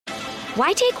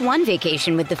Why take one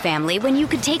vacation with the family when you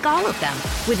could take all of them?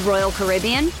 With Royal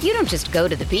Caribbean, you don't just go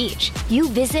to the beach. You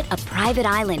visit a private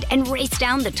island and race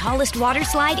down the tallest water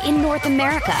slide in North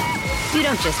America. You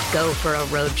don't just go for a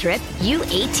road trip. You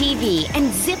ATV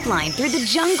and zip line through the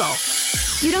jungle.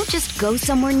 You don't just go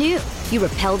somewhere new. You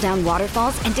rappel down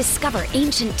waterfalls and discover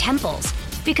ancient temples.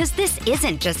 Because this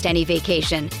isn't just any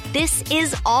vacation. This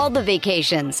is all the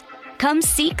vacations. Come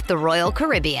seek the Royal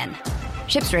Caribbean.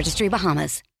 Ships Registry,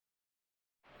 Bahamas.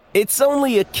 It's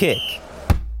only a kick,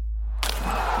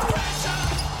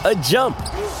 a jump,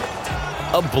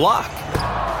 a block.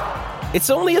 It's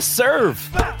only a serve.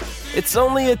 It's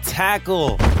only a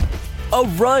tackle, a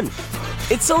run.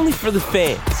 It's only for the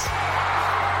fans.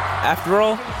 After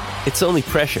all, it's only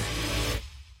pressure.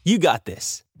 You got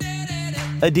this.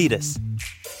 Adidas.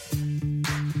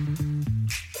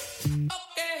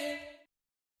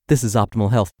 This is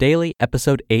Optimal Health Daily,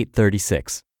 episode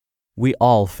 836. We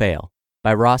All Fail,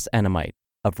 by Ross Enamait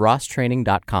of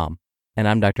rosstraining.com. And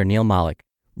I'm Dr. Neil Malik,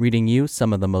 reading you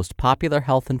some of the most popular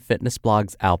health and fitness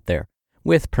blogs out there,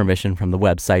 with permission from the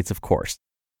websites, of course.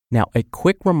 Now, a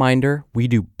quick reminder, we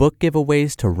do book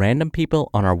giveaways to random people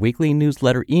on our weekly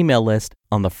newsletter email list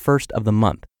on the first of the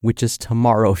month, which is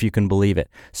tomorrow if you can believe it.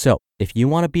 So if you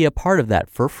want to be a part of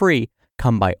that for free,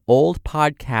 come by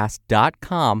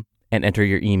oldpodcast.com and enter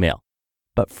your email.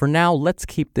 But for now, let's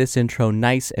keep this intro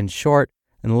nice and short,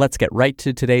 and let's get right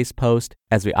to today's post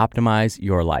as we optimize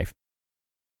your life.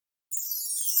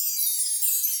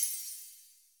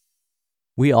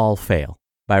 We All Fail,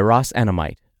 by Ross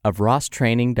Enamait of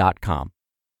rosstraining.com.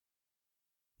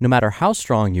 No matter how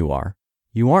strong you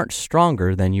aren't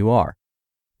stronger than you are.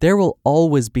 There will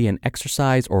always be an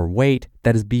exercise or weight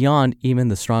that is beyond even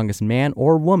the strongest man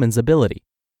or woman's ability.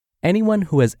 Anyone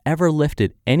who has ever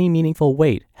lifted any meaningful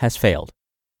weight has failed.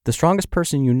 The strongest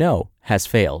person you know has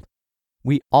failed.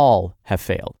 We all have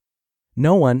failed.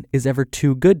 No one is ever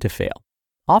too good to fail.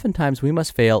 Oftentimes we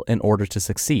must fail in order to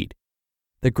succeed.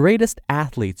 The greatest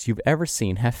athletes you've ever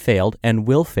seen have failed and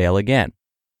will fail again.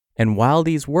 And while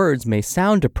these words may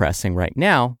sound depressing right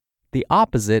now, the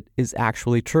opposite is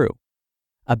actually true.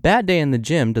 A bad day in the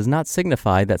gym does not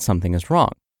signify that something is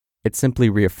wrong. It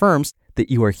simply reaffirms that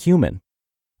you are human.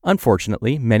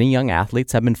 Unfortunately, many young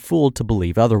athletes have been fooled to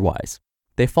believe otherwise.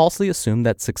 They falsely assume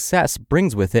that success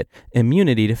brings with it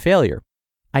immunity to failure.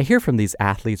 I hear from these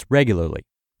athletes regularly.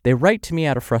 They write to me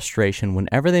out of frustration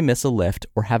whenever they miss a lift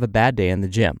or have a bad day in the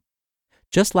gym.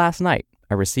 Just last night,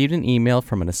 I received an email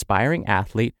from an aspiring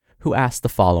athlete who asked the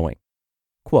following,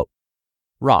 quote,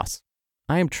 Ross,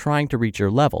 I am trying to reach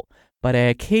your level, but I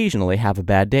occasionally have a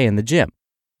bad day in the gym.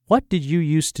 What did you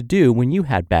used to do when you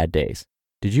had bad days?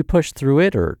 Did you push through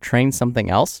it or train something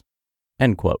else?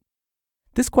 End quote.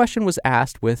 This question was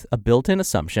asked with a built-in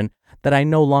assumption that I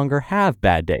no longer have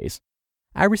bad days.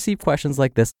 I receive questions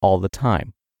like this all the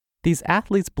time. These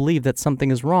athletes believe that something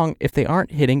is wrong if they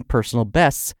aren't hitting personal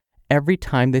bests every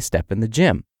time they step in the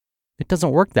gym. It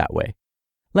doesn't work that way.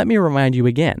 Let me remind you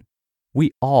again,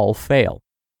 we all fail.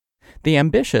 The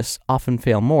ambitious often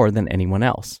fail more than anyone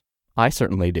else. I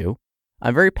certainly do.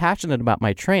 I'm very passionate about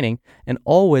my training and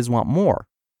always want more.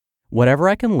 Whatever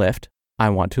I can lift, I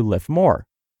want to lift more.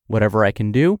 Whatever I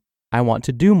can do, I want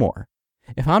to do more.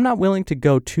 If I'm not willing to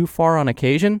go too far on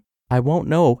occasion, I won't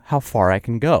know how far I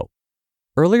can go.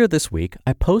 Earlier this week,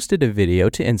 I posted a video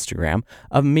to Instagram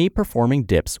of me performing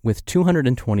dips with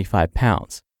 225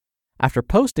 pounds. After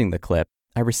posting the clip,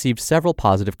 I received several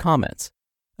positive comments.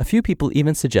 A few people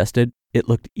even suggested it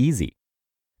looked easy.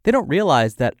 They don't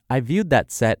realize that I viewed that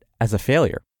set as a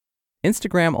failure.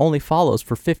 Instagram only follows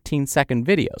for 15-second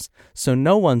videos, so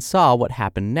no one saw what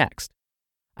happened next.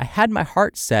 I had my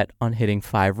heart set on hitting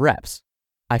 5 reps.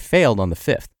 I failed on the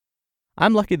 5th.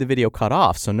 I'm lucky the video cut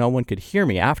off so no one could hear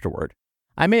me afterward.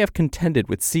 I may have contended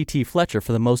with C.T. Fletcher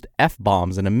for the most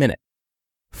F-bombs in a minute.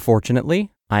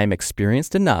 Fortunately, I am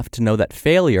experienced enough to know that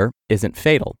failure isn't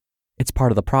fatal. It's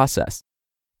part of the process.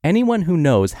 Anyone who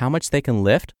knows how much they can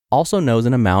lift also knows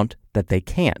an amount that they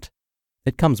can't.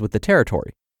 It comes with the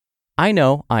territory. I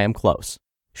know I am close.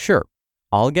 Sure,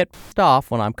 I'll get pissed off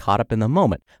when I'm caught up in the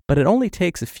moment, but it only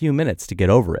takes a few minutes to get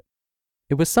over it.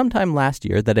 It was sometime last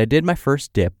year that I did my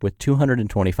first dip with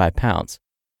 225 pounds.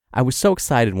 I was so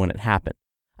excited when it happened.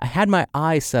 I had my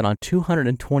eyes set on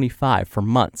 225 for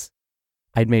months.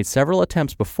 I'd made several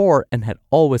attempts before and had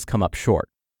always come up short.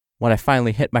 When I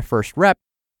finally hit my first rep,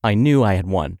 I knew I had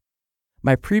won.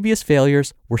 My previous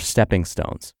failures were stepping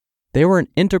stones. They were an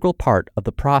integral part of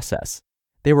the process.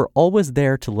 They were always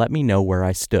there to let me know where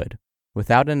I stood.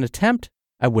 Without an attempt,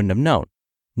 I wouldn't have known.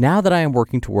 Now that I am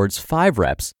working towards 5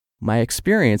 reps, my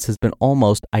experience has been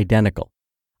almost identical.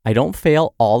 I don't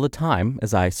fail all the time,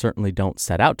 as I certainly don't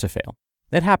set out to fail.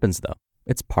 It happens though.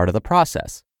 It's part of the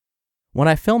process. When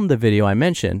I filmed the video I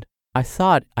mentioned, I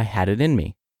thought I had it in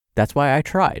me. That's why I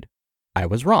tried. I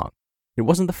was wrong. It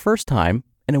wasn't the first time,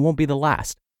 and it won't be the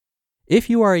last. If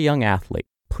you are a young athlete,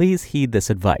 please heed this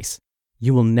advice.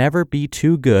 You will never be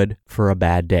too good for a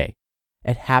bad day.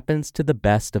 It happens to the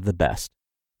best of the best.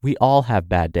 We all have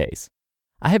bad days.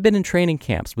 I have been in training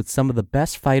camps with some of the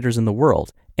best fighters in the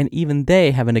world, and even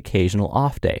they have an occasional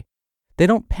off day. They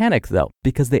don't panic though,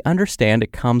 because they understand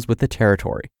it comes with the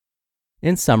territory.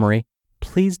 In summary,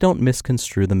 please don't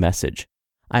misconstrue the message.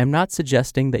 I am not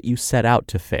suggesting that you set out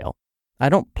to fail. I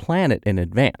don't plan it in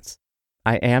advance.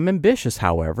 I am ambitious,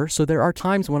 however, so there are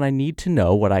times when I need to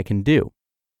know what I can do.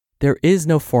 There is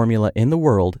no formula in the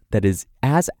world that is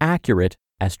as accurate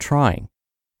as trying.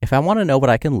 If I want to know what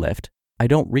I can lift, I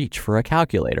don't reach for a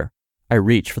calculator. I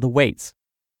reach for the weights.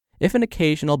 If an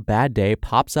occasional bad day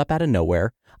pops up out of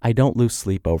nowhere, I don't lose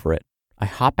sleep over it. I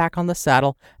hop back on the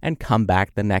saddle and come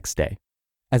back the next day.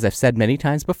 As I've said many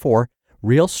times before,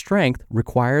 real strength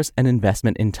requires an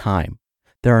investment in time.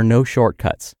 There are no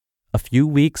shortcuts. A few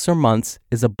weeks or months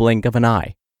is a blink of an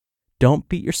eye. Don't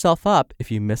beat yourself up if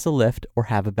you miss a lift or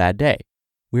have a bad day.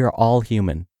 We are all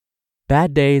human.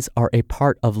 Bad days are a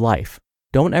part of life.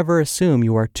 Don't ever assume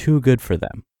you are too good for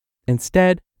them.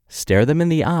 Instead, stare them in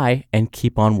the eye and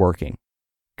keep on working.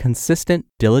 Consistent,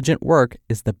 diligent work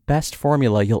is the best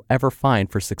formula you'll ever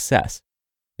find for success.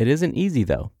 It isn't easy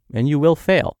though, and you will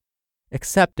fail.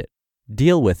 Accept it,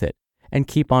 deal with it, and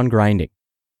keep on grinding.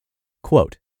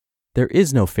 Quote, "There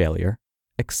is no failure,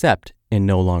 except in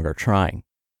no longer trying."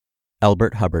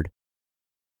 Elbert Hubbard.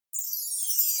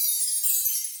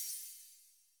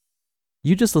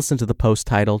 You just listened to the post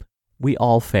titled, "We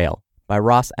All Fail" by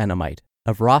Ross Enamait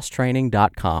of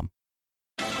rosstraining.com.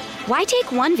 Why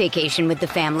take one vacation with the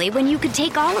family when you could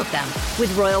take all of them?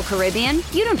 With Royal Caribbean,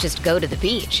 you don't just go to the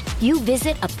beach. You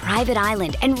visit a private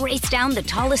island and race down the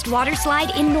tallest water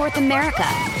slide in North America.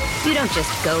 You don't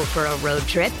just go for a road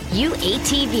trip. You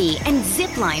ATV and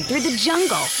zip line through the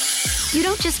jungle. You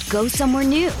don't just go somewhere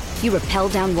new. You rappel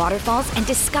down waterfalls and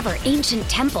discover ancient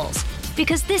temples.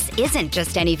 Because this isn't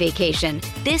just any vacation.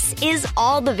 This is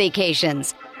all the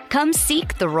vacations. Come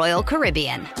seek the Royal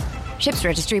Caribbean. Ships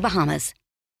Registry, Bahamas.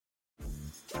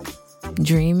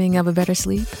 Dreaming of a better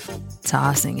sleep?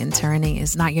 Tossing and turning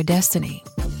is not your destiny.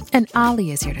 And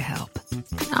Ollie is here to help.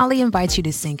 Ollie invites you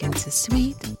to sink into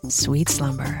sweet, sweet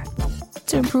slumber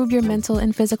to improve your mental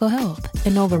and physical health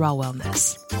and overall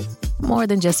wellness. More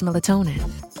than just melatonin,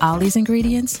 Ollie's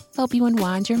ingredients help you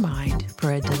unwind your mind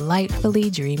for a delightfully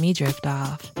dreamy drift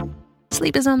off.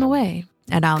 Sleep is on the way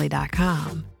at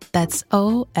Ollie.com. That's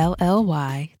OLLY.com.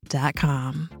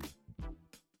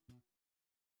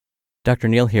 Dr.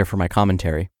 Neil here for my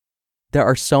commentary. There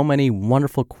are so many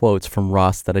wonderful quotes from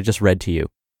Ross that I just read to you.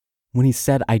 When he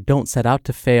said, "I don't set out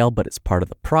to fail, but it's part of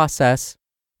the process."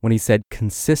 When he said,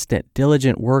 "Consistent,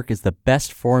 diligent work is the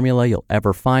best formula you'll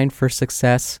ever find for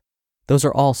success." Those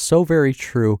are all so very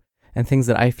true and things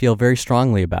that I feel very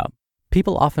strongly about.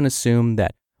 People often assume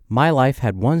that my life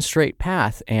had one straight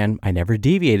path and I never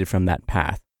deviated from that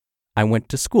path. I went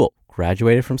to school,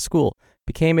 graduated from school,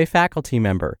 became a faculty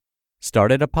member,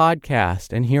 started a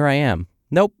podcast, and here I am.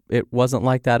 Nope, it wasn't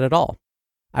like that at all.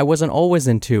 I wasn't always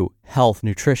into health,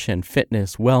 nutrition,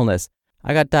 fitness, wellness.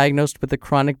 I got diagnosed with a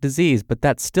chronic disease, but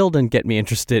that still didn't get me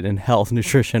interested in health,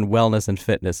 nutrition, wellness, and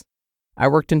fitness. I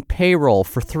worked in payroll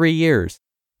for 3 years,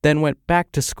 then went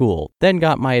back to school, then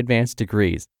got my advanced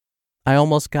degrees. I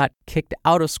almost got kicked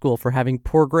out of school for having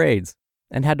poor grades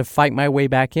and had to fight my way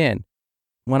back in.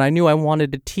 When I knew I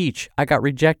wanted to teach, I got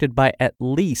rejected by at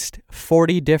least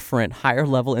 40 different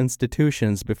higher-level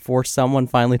institutions before someone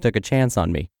finally took a chance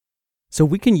on me. So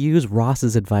we can use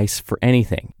Ross's advice for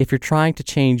anything. If you're trying to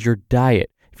change your diet,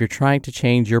 if you're trying to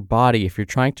change your body, if you're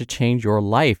trying to change your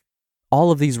life, all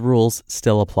of these rules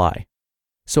still apply.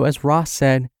 So as Ross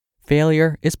said,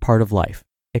 failure is part of life.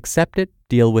 Accept it,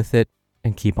 deal with it,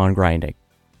 and keep on grinding.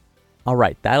 All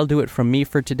right, that'll do it from me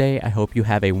for today. I hope you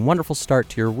have a wonderful start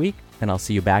to your week, and I'll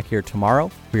see you back here tomorrow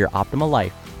where your optimal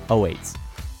life awaits.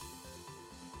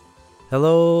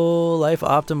 Hello, Life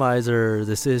Optimizer.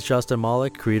 This is Justin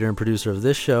Malik, creator and producer of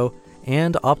this show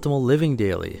and Optimal Living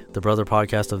Daily, the brother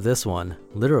podcast of this one.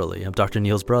 Literally, I'm Dr.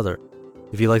 Neil's brother.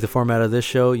 If you like the format of this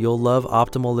show, you'll love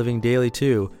Optimal Living Daily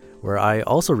too, where I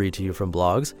also read to you from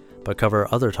blogs, but cover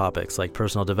other topics like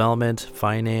personal development,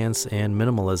 finance, and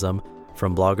minimalism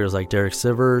from bloggers like Derek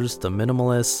Sivers, The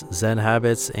Minimalists, Zen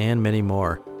Habits, and many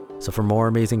more. So for more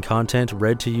amazing content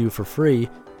read to you for free,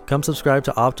 come subscribe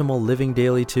to Optimal Living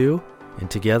Daily too, and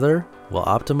together we'll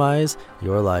optimize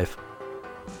your life.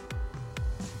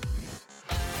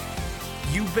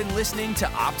 You've been listening to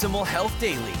Optimal Health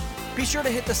Daily. Be sure to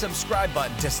hit the subscribe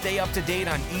button to stay up to date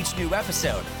on each new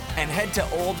episode, and head to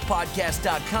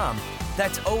oldpodcast.com.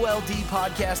 That's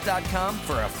oldpodcast.com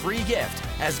for a free gift,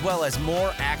 as well as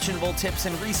more actionable tips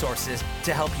and resources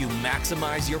to help you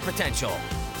maximize your potential.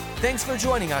 Thanks for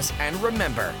joining us, and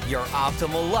remember, your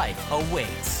optimal life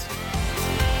awaits.